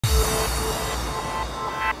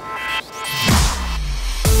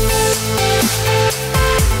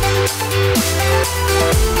Hello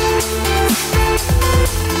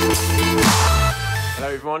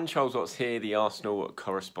everyone, Charles Watts here, the Arsenal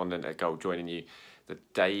correspondent at Goal, joining you the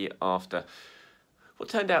day after what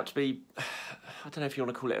turned out to be, I don't know if you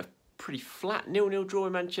want to call it a pretty flat 0-0 draw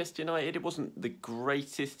in Manchester United. It wasn't the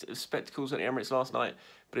greatest of spectacles at the Emirates last night,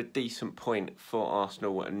 but a decent point for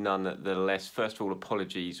Arsenal nonetheless. First of all,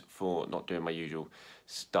 apologies for not doing my usual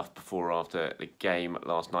stuff before or after the game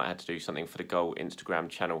last night. I had to do something for the Goal Instagram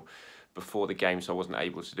channel before the game, so I wasn't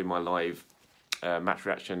able to do my live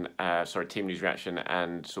team news reaction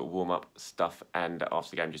and sort of warm-up stuff, and after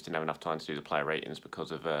the game just didn't have enough time to do the player ratings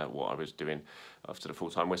because of what I was doing after the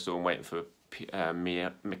full-time whistle and waiting for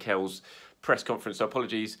Mikel's press conference. So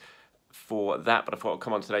apologies for that, but I thought I'd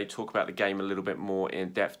come on today, talk about the game a little bit more in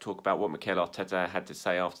depth, talk about what Mikel Arteta had to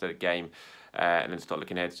say after the game, and then start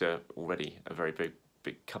looking ahead to already a very big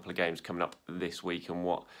couple of games coming up this week and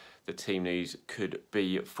what the team news could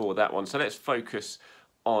be for that one. So let's focus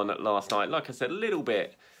on last night. Like I said, a little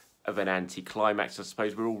bit of an anti-climax, I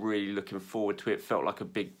suppose. We're all really looking forward to it. Felt like a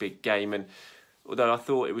big game, and although I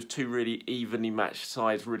thought it was two really evenly matched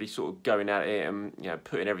sides really sort of going at it and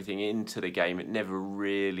putting everything into the game, it never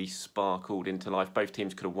really sparkled into life. Both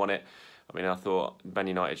teams could have won it. I mean, I thought Man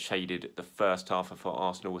United shaded the first half. I thought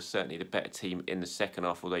Arsenal was certainly the better team in the second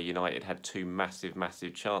half, although United had two massive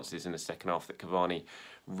chances in the second half that Cavani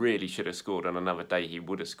really should have scored. On another day, he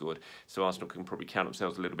would have scored. So Arsenal can probably count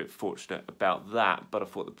themselves a little bit fortunate about that. But I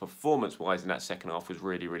thought the performance-wise in that second half was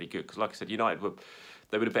really good. Because like I said, United were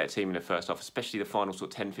the better team in the first half, especially the final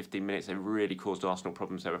sort of 10-15 minutes. They really caused Arsenal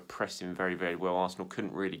problems. They were pressing very well. Arsenal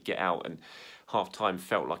couldn't really get out, and half-time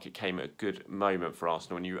felt like it came at a good moment for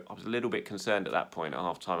Arsenal. And I was a little bit concerned at that point at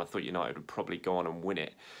half-time. I thought United would probably go on and win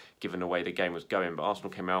it, given the way the game was going. But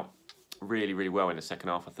Arsenal came out really well in the second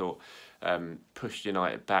half. I thought pushed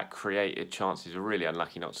United back, created chances, were really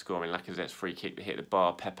unlucky not to score. I mean, Lacazette's free kick that hit the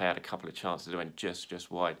bar. Pepe had a couple of chances that went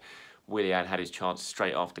just wide. Willian had his chance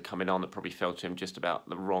straight after coming on that probably fell to him just about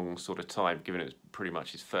the wrong sort of time, given it was pretty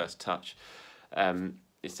much his first touch.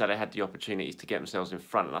 Instead, they had the opportunities to get themselves in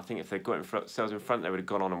front, and I think if they got themselves in front, they would have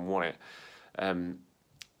gone on and won it.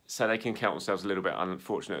 So they can count themselves a little bit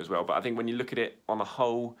unfortunate as well. But I think when you look at it on the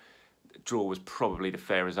whole, draw was probably the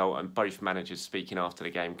fair result, and both managers speaking after the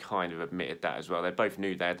game kind of admitted that as well. They both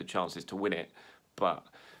knew they had the chances to win it, but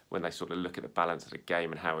when they sort of look at the balance of the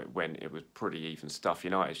game and how it went, it was pretty even stuff.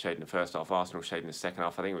 United shaded in the first half, Arsenal shaded in the second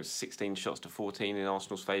half. I think it was 16 shots to 14 in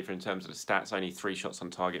Arsenal's favour in terms of the stats, only 3 shots on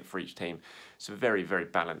target for each team. So very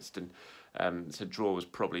balanced, and so draw was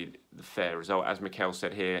probably the fair result. As Mikel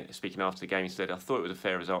said here, speaking after the game, he said, I thought it was a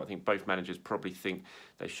fair result. I think both managers probably think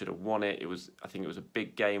they should have won it. I think it was a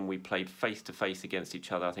big game. We played face to face against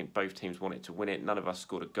each other. I think both teams wanted to win it. None of us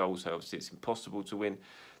scored a goal, so obviously it's impossible to win.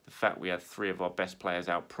 The fact we had 3 of our best players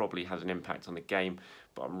out probably has an impact on the game,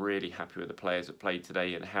 but I'm really happy with the players that played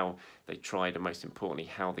today and how they tried, and most importantly,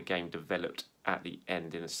 how the game developed at the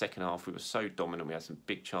end. In the second half, we were so dominant. We had some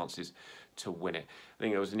big chances to win it. I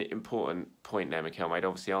think there was an important point there Mikel made.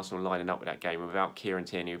 Obviously, Arsenal lining up with that game without Kieran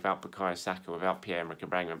Tierney, without Bukayo Saka, without Pierre-Emerick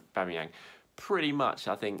Aubameyang. Pretty much,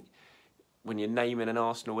 I think, when you're naming an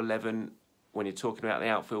Arsenal 11, when you're talking about the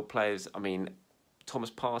outfield players, I mean,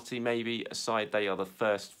 Thomas Partey maybe aside, they are the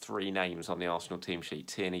first 3 names on the Arsenal team sheet: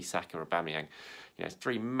 Tierney, Saka, Aubameyang. It's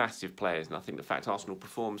 3 massive players, and I think the fact Arsenal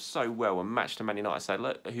performed so well and matched to Man United side,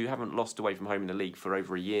 who haven't lost away from home in the league for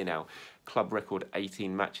over a year now. Club record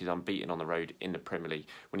 18 matches unbeaten on the road in the Premier League.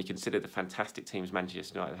 When you consider the fantastic teams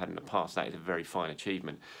Manchester United had in the past, that is a very fine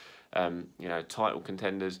achievement. Title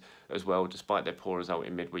contenders as well, despite their poor result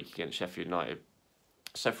in midweek against Sheffield United.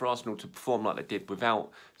 So for Arsenal to perform like they did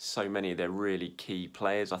without so many of their really key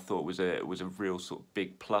players, I thought was a real sort of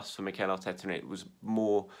big plus for Mikel Arteta, and it was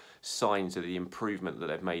more signs of the improvement that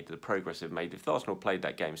they've made, the progress they've made. If Arsenal played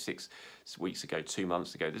that game 6 weeks ago, 2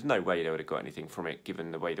 months ago, there's no way they would have got anything from it,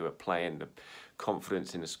 given the way they were playing, the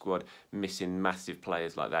confidence in the squad, missing massive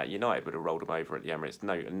players like that. United would have rolled them over at the Emirates,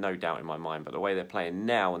 no doubt in my mind. But the way they're playing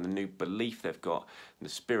now and the new belief they've got, and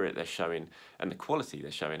the spirit they're showing, and the quality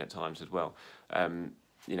they're showing at times as well,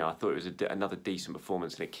 I thought it was another decent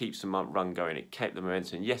performance, and it keeps the run going. It kept the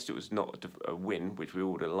momentum. Yes, it was not a win, which we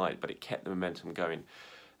all would have liked, but it kept the momentum going.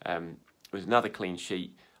 It was another clean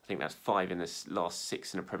sheet. I think that's 5 in the last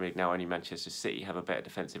 6 in the Premier League now. Only Manchester City have a better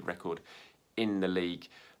defensive record in the league.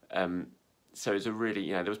 So it's a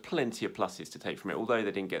really, there was plenty of pluses to take from it. Although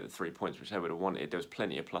they didn't get the 3 points, which they would have wanted, there was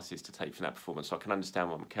plenty of pluses to take from that performance. So I can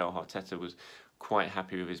understand why Mikel Arteta was quite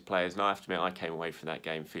happy with his players. And I have to admit, I came away from that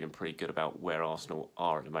game feeling pretty good about where Arsenal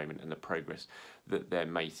are at the moment and the progress that they're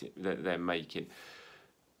making.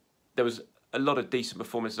 There was a lot of decent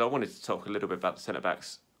performances. I wanted to talk a little bit about the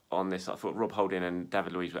centre-backs on this. I thought Rob Holding and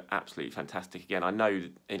David Luiz were absolutely fantastic again. I know,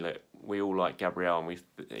 look, we all like Gabriel, and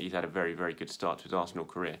he's had a very, very good start to his Arsenal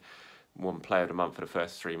career. Won Player of the Month for the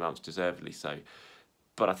first 3 months, deservedly so.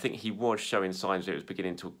 But I think he was showing signs that it was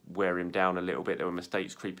beginning to wear him down a little bit. There were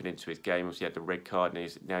mistakes creeping into his game. Obviously, he had the red card,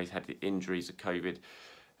 and now he's had the injuries of COVID.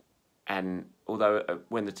 And although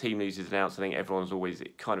when the team news is announced, I think everyone's always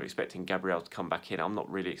kind of expecting Gabriel to come back in. I'm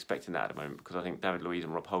not really expecting that at the moment, because I think David Luiz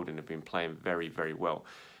and Rob Holding have been playing very, very well.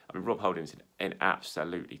 I mean, Rob Holding's in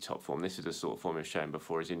absolutely top form. This is the sort of form he was showing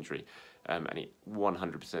before his injury. And he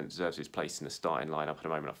 100% deserves his place in the starting lineup at the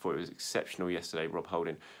moment. I thought it was exceptional yesterday, Rob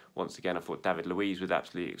Holding. Once again, I thought David Luiz was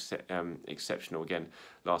absolutely exceptional again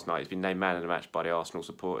last night. He's been named man of the match by the Arsenal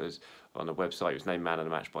supporters on the website. He was named man of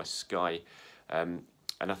the match by Sky.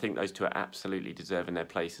 And I think those two are absolutely deserving their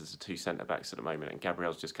place as the two centre-backs at the moment. And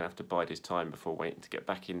Gabriel's just going to have to bide his time before waiting to get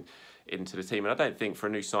back into the team. And I don't think for a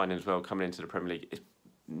new signing as well, coming into the Premier League, it's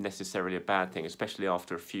necessarily a bad thing, especially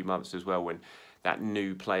after a few months as well, when that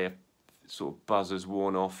new player sort of buzz has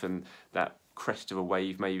worn off and that crest of a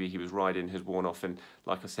wave maybe he was riding has worn off. And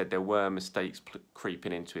like I said, there were mistakes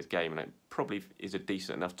creeping into his game, and it probably is a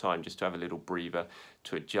decent enough time just to have a little breather,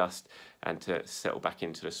 to adjust and to settle back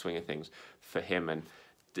into the swing of things for him. And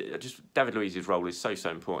just David Luiz's role is so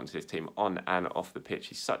important to this team on and off the pitch.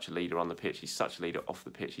 He's such a leader on the pitch. He's such a leader off the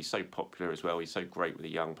pitch. He's so popular as well. He's so great with the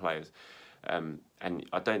young players. And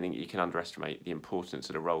I don't think you can underestimate the importance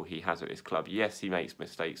of the role he has at this club. Yes, he makes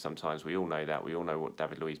mistakes sometimes. We all know that. We all know what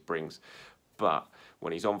David Luiz brings. But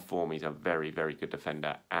when he's on form, he's a very, very good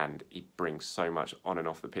defender, and he brings so much on and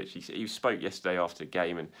off the pitch. He spoke yesterday after the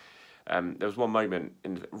game, and there was one moment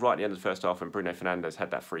right at the end of the first half when Bruno Fernandes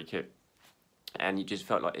had that free kick. And you just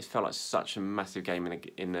felt like such a massive game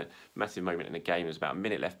in a massive moment in the game. There was about a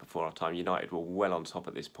minute left before our time. United were well on top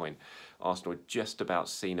at this point. Arsenal had just about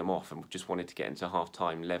seen them off and just wanted to get into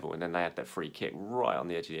half-time level. And then they had that free kick right on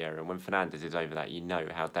the edge of the area. And when Fernandes is over that, you know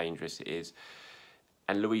how dangerous it is.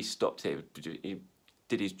 And Luiz stopped it. He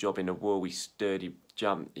did his job in the wall. He stirred, he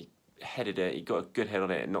jumped, he headed it. He got a good head on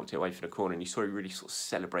it and knocked it away from the corner. And you saw he really sort of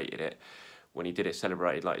celebrated it. When he did it,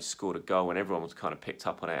 celebrated like he scored a goal, and everyone was kind of picked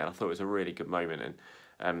up on it. And I thought it was a really good moment.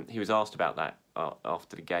 And he was asked about that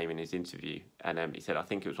after the game in his interview. And he said, I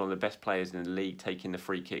think it was one of the best players in the league taking the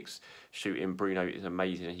free kicks, shooting. Bruno is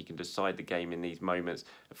amazing. He can decide the game in these moments.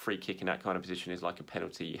 A free kick in that kind of position is like a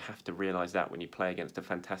penalty. You have to realise that when you play against a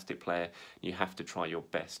fantastic player. You have to try your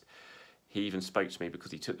best. He even spoke to me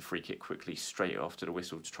because he took the free kick quickly straight after the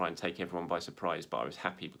whistle to try and take everyone by surprise. But I was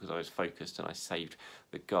happy because I was focused and I saved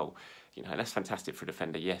the goal. You know, that's fantastic for a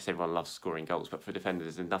defender. Yes, everyone loves scoring goals, but for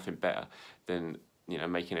defenders, there's nothing better than, you know,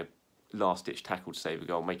 making a last-ditch tackle to save a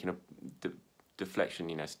goal, making a deflection,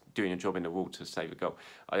 you know, doing a job in the wall to save a goal.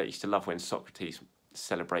 I used to love when Socrates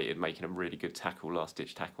celebrated making a really good tackle,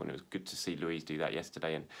 last-ditch tackle, and it was good to see Luiz do that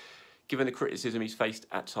yesterday. And given the criticism he's faced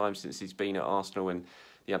at times since he's been at Arsenal and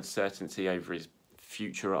the uncertainty over his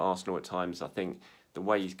future at Arsenal at times, I think the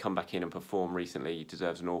way he's come back in and performed recently, he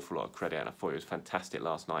deserves an awful lot of credit, and I thought it was fantastic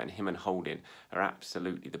last night. And him and Holding are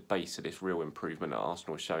absolutely the base of this real improvement that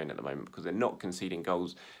Arsenal are showing at the moment, because they're not conceding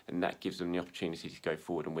goals, and that gives them the opportunity to go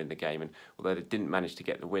forward and win the game. And although they didn't manage to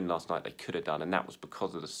get the win last night, they could have done, and that was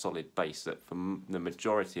because of the solid base that for the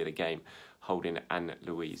majority of the game, Holding and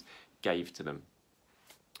Luiz gave to them.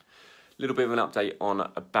 A little bit of an update on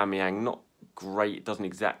Aubameyang. Not great. It doesn't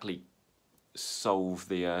exactly solve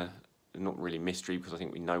the not really mystery, because I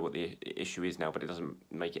think we know what the issue is now, but it doesn't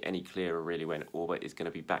make it any clearer really when Orbit is going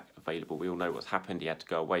to be back available. We all know what's happened. He had to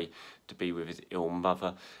go away to be with his ill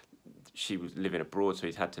mother. She was living abroad, so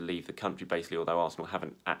he's had to leave the country basically, although Arsenal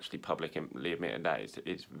haven't actually publicly admitted that.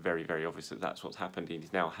 It's very, very obvious that that's what's happened.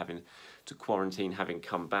 He's now having to quarantine, having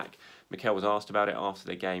come back. Mikel was asked about it after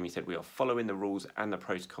the game. He said, we are following the rules and the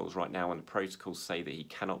protocols right now, and the protocols say that he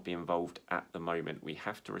cannot be involved at the moment. We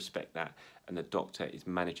have to respect that, and the doctor is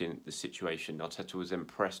managing the situation. Arteta was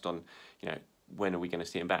impressed on, you know, when are we going to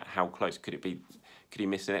see him back? How close could it be? Could he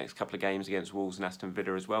miss the next couple of games against Wolves and Aston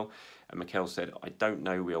Villa as well? And Mikel said, I don't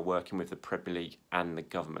know. We are working with the Premier League and the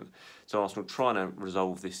government. So Arsenal trying to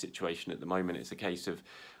resolve this situation at the moment. It's a case of,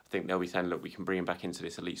 I think they'll be saying, look, we can bring him back into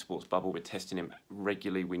this elite sports bubble. We're testing him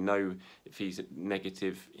regularly. We know if he's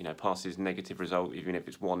negative, you know, passes negative result, even if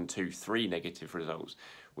it's 1, 2, 3 negative results,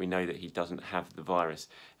 we know that he doesn't have the virus.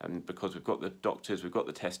 And because we've got the doctors, we've got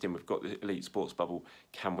the testing, we've got the elite sports bubble,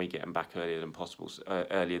 can we get him back earlier than possible,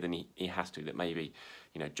 earlier than he has to? That maybe,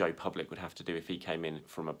 you know, Joe Public would have to do if he came in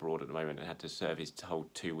from abroad at the moment and had to serve his whole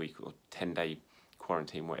 2-week or 10-day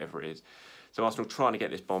quarantine, whatever it is. So Arsenal trying to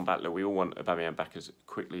get this bomb back. Look, we all want Aubameyang back as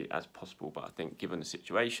quickly as possible, but I think given the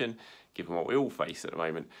situation, given what we all face at the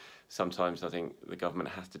moment, sometimes I think the government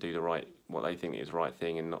has to do what they think is the right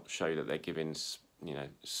thing and not show that they're giving, you know,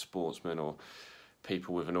 sportsmen or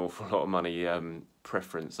people with an awful lot of money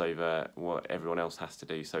preference over what everyone else has to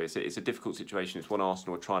do. So it's a difficult situation. It's one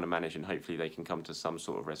Arsenal are trying to manage, and hopefully they can come to some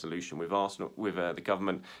sort of resolution with Arsenal, with the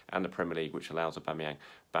government and the Premier League, which allows Aubameyang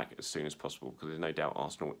back as soon as possible, because there's no doubt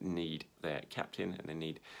Arsenal need their captain and they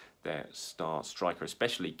need their star striker,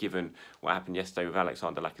 especially given what happened yesterday with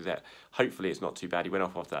Alexander Lacazette. Hopefully it's not too bad. He went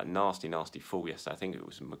off after that nasty fall yesterday. I think it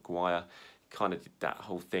was Maguire. Kind of did that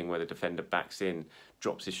whole thing where the defender backs in,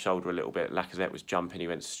 drops his shoulder a little bit. Lacazette was jumping, he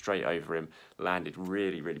went straight over him, landed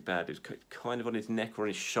really, really bad. It was kind of on his neck or on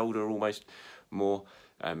his shoulder almost more.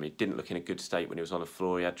 He didn't look in a good state when he was on the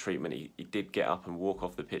floor. He had treatment. He did get up and walk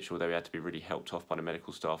off the pitch, although he had to be really helped off by the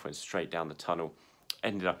medical staff. Went straight down the tunnel,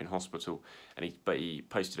 ended up in hospital. But he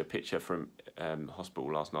posted a picture from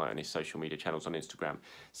hospital last night on his social media channels on Instagram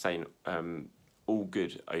saying all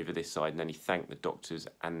good over this side, and then he thanked the doctors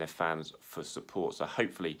and their fans for support. So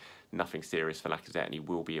hopefully nothing serious for Lacazette, and he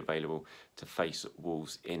will be available to face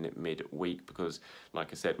Wolves in mid-week, because like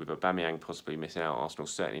I said, with Aubameyang possibly missing out, Arsenal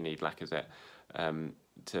certainly need Lacazette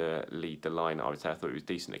to lead the line. I would say I thought he was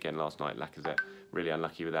decent again last night. Lacazette really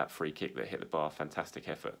unlucky with that free kick that hit the bar. Fantastic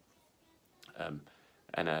effort.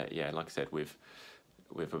 Yeah, like I said, with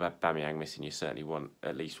Aubameyang missing, you certainly want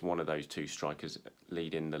at least one of those two strikers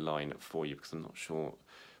leading the line for you, because I'm not sure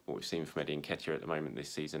what we've seen from Eddie Nketiah at the moment this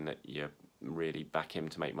season that you really back him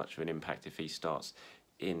to make much of an impact if he starts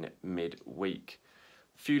in mid-week.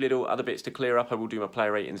 A few little other bits to clear up. I will do my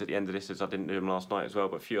player ratings at the end of this, as I didn't do them last night as well,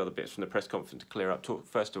 but a few other bits from the press conference to clear up.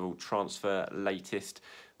 First of all, transfer latest.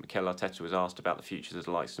 Mikel Arteta was asked about the futures of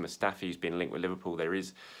the likes of Mustafi, who's been linked with Liverpool. There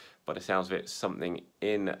is, by the sounds of it, something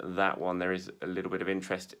in that one. There is a little bit of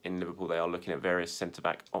interest in Liverpool. They are looking at various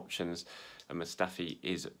centre-back options, and Mustafi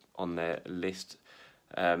is on their list,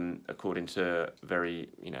 according to very,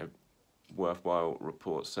 worthwhile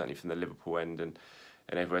reports, certainly from the Liverpool end and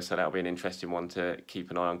everywhere. So that'll be an interesting one to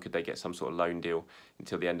keep an eye on. Could they get some sort of loan deal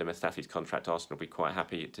until the end of Mustafi's contract? Arsenal will be quite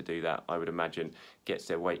happy to do that, I would imagine. Gets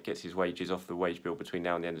his wages off the wage bill between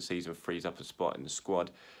now and the end of the season, frees up a spot in the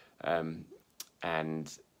squad, and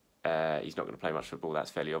he's not going to play much football.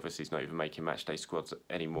 That's fairly obvious. He's not even making matchday squads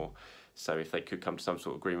anymore. So if they could come to some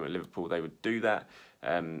sort of agreement with Liverpool, they would do that.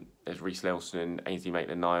 There's Reece Nelson and Ainsley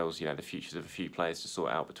Maitland-Niles, the futures of a few players to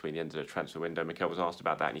sort out between the end of the transfer window. Mikel was asked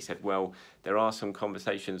about that, and he said, well, there are some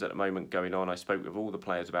conversations at the moment going on. I spoke with all the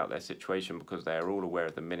players about their situation because they are all aware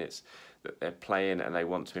of the minutes that they're playing and they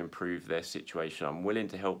want to improve their situation. I'm willing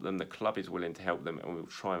to help them. The club is willing to help them, and we'll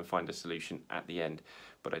try and find a solution at the end.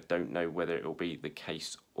 But I don't know whether it will be the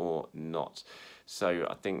case or not. So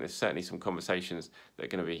I think there's certainly some conversations that are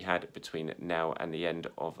going to be had between now and the end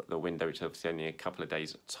of the window, which is obviously only a couple of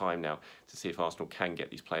days' time now, to see if Arsenal can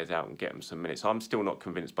get these players out and get them some minutes. I'm still not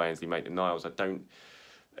convinced by Ainsley Maitland-Niles. And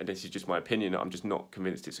this is just my opinion, I'm just not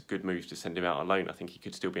convinced it's a good move to send him out alone. I think he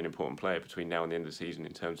could still be an important player between now and the end of the season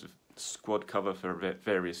in terms of squad cover for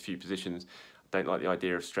various few positions. I don't like the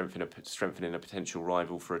idea of strengthening a potential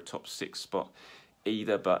rival for a top 6 spot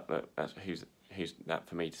either, but who's that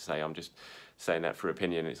for me to say? I'm just saying that for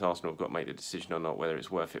opinion. It's Arsenal have got to make the decision or not, whether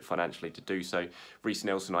it's worth it financially to do so. Reece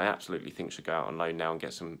Nelson, I absolutely think, should go out on loan now and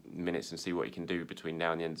get some minutes and see what he can do between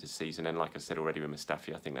now and the end of the season. And like I said already with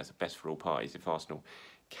Mustafi, I think that's the best for all parties if Arsenal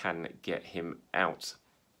can get him out.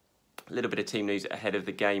 A little bit of team news ahead of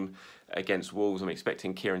the game against Wolves. I'm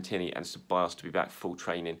expecting Kieran Tierney and Ceballos to be back full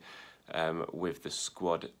training with the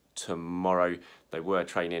squad tomorrow. They were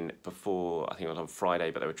training before, I think it was on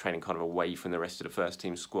Friday, but they were training kind of away from the rest of the first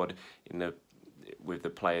team squad with the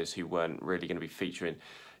players who weren't really going to be featuring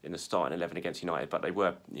in the starting 11 against United. But they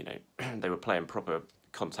were, they were playing proper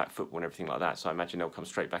contact football and everything like that. So I imagine they'll come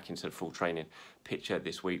straight back into the full training picture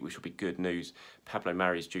this week, which will be good news. Pablo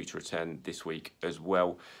Mari is due to return this week as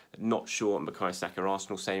well. Not sure on Bukayo Saka.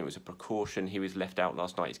 Arsenal saying it was a precaution. He was left out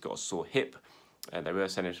last night. He's got a sore hip. They were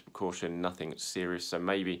saying it's a precaution, nothing serious. So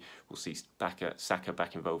maybe we'll see Saka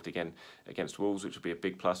back involved again against Wolves, which will be a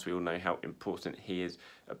big plus. We all know how important he is.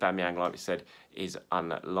 Aubameyang, like we said, is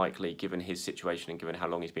unlikely given his situation and given how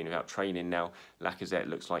long he's been without training now. Lacazette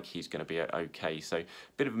looks like he's going to be okay. So a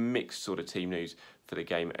bit of a mixed sort of team news for the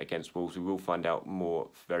game against Wolves. We will find out more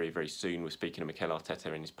very, very soon. We're speaking to Mikel Arteta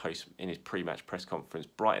in his pre-match press conference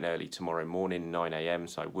bright and early tomorrow morning, 9 AM.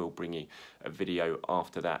 So I will bring you a video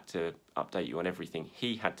after that to update you on everything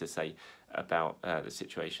he had to say about the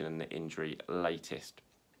situation and the injury latest.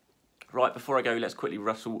 Right, before I go, let's quickly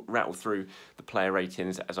rattle through the player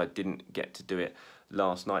ratings, as I didn't get to do it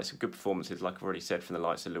last night. Some good performances, like I've already said, from the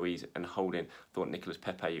likes of Luiz and Holding. Thought Nicolas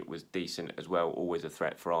Pepe was decent as well, always a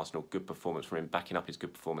threat for Arsenal. Good performance from him, backing up his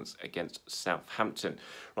good performance against Southampton.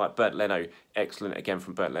 Right, Bernd Leno, excellent again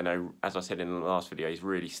from Bernd Leno. As I said in the last video, he's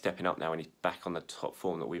really stepping up now and he's back on the top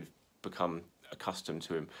form that we've become accustomed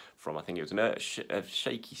to him from. I think it was a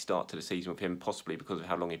shaky start to the season with him, possibly because of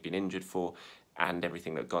how long he'd been injured for and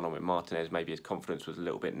everything that had gone on with Martinez. Maybe his confidence was a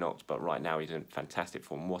little bit knocked, but right now he's in fantastic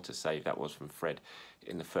form. What a save that was from Fred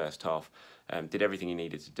in the first half. Did everything he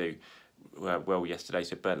needed to do well yesterday,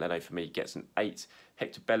 so Bernd Leno for me gets an 8.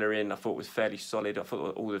 Hector Bellerin I thought was fairly solid. I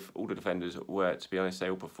thought all the defenders were, to be honest, they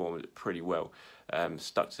all performed pretty well,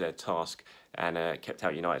 stuck to their task and kept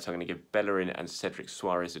out United. So I'm going to give Bellerin and Cedric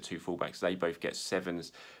Suarez, the two fullbacks, they both get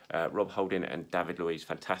 7s. Rob Holding and David Luiz,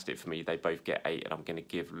 fantastic for me, they both get 8, and I'm going to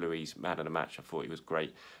give Luiz man of the match. I thought he was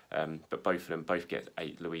great, but both of them both get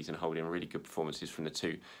 8. Luiz and Holding, really good performances from the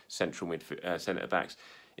two central centre backs.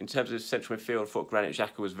 In terms of central midfield, I thought Granit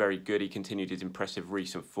Xhaka was very good. He continued his impressive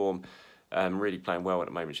recent form. Really playing well at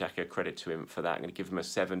the moment, Xhaka. Credit to him for that. I'm going to give him a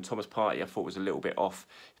 7. Thomas Partey I thought was a little bit off.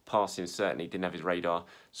 Passing certainly didn't have his radar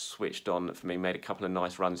switched on for me. Made a couple of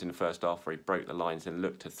nice runs in the first half where he broke the lines and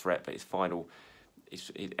looked a threat, but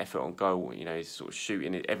his effort on goal, you know, his sort of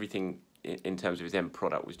shooting, everything in terms of his end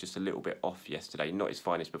product was just a little bit off yesterday. Not his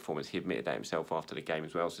finest performance. He admitted that himself after the game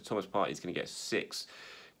as well. So Thomas Partey is going to get a 6.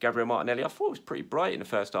 Gabriel Martinelli, I thought it was pretty bright in the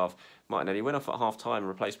first half. Martinelli went off at half-time,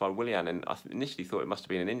 replaced by Willian, and I initially thought it must have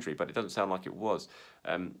been an injury, but it doesn't sound like it was.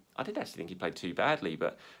 I didn't actually think he played too badly,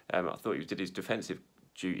 but I thought he did his defensive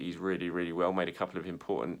duties really, really well, made a couple of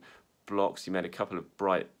important blocks. He made a couple of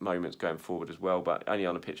bright moments going forward as well, but only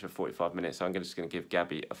on the pitch for 45 minutes, so I'm just going to give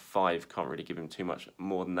Gabby a 5. Can't really give him too much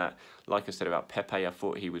more than that. Like I said about Pepe, I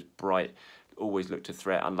thought he was bright, always looked a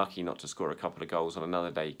threat. Unlucky not to score a couple of goals on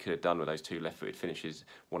another day. He could have done with those 2 left-footed finishes,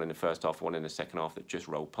 one in the first half, one in the second half, that just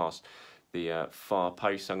rolled past the far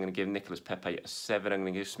post. So I'm going to give Nicolas Pepe a 7. I'm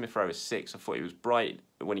going to give Smith Rowe a 6. I thought he was bright.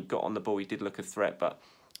 When he got on the ball, he did look a threat, but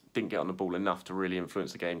didn't get on the ball enough to really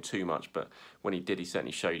influence the game too much. But when he did, he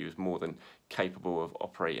certainly showed he was more than capable of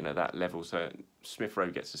operating at that level. So Smith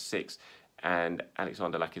Rowe gets a 6. And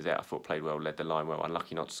Alexander Lacazette, I thought, played well, led the line well.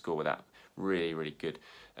 Unlucky not to score with that. Really, really good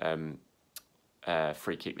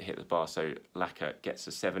free kick that hit the bar, so Laka gets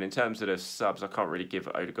a 7. In terms of the subs, I can't really give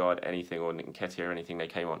Odegaard anything or Nketiah or anything. They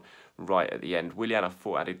came on right at the end. Willian, I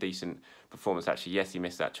thought, had a decent performance actually. Yes, he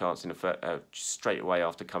missed that chance in the straight away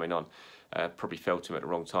after coming on. Probably fell to him at the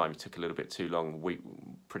wrong time. It took a little bit too long.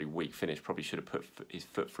 Pretty weak finish. Probably should have put his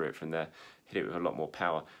foot through it from there. Hit it with a lot more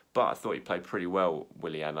power. But I thought he played pretty well,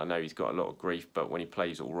 Willian. I know he's got a lot of grief, but when he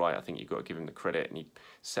plays all right, I think you've got to give him the credit. And he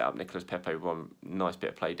set up Nicolas Pepe with one nice bit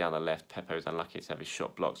of play down the left. Pepe was unlucky to have his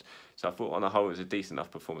shot blocked. So I thought on the whole it was a decent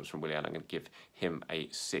enough performance from Willian. I'm going to give him a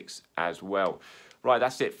 6 as well. Right,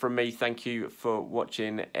 that's it from me. Thank you for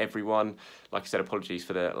watching, everyone. Like I said, apologies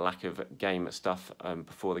for the lack of game stuff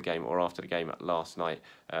before the game or after the game last night.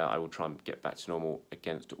 I will try and get back to normal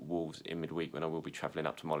against Wolves in midweek when I will be travelling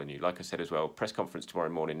up to Molineux. Like I said as well, press conference tomorrow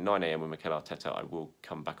morning, 9 AM with Mikel Arteta. I will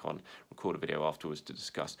come back on, record a video afterwards to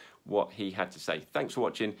discuss what he had to say. Thanks for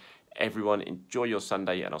watching, everyone. Enjoy your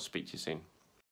Sunday, and I'll speak to you soon.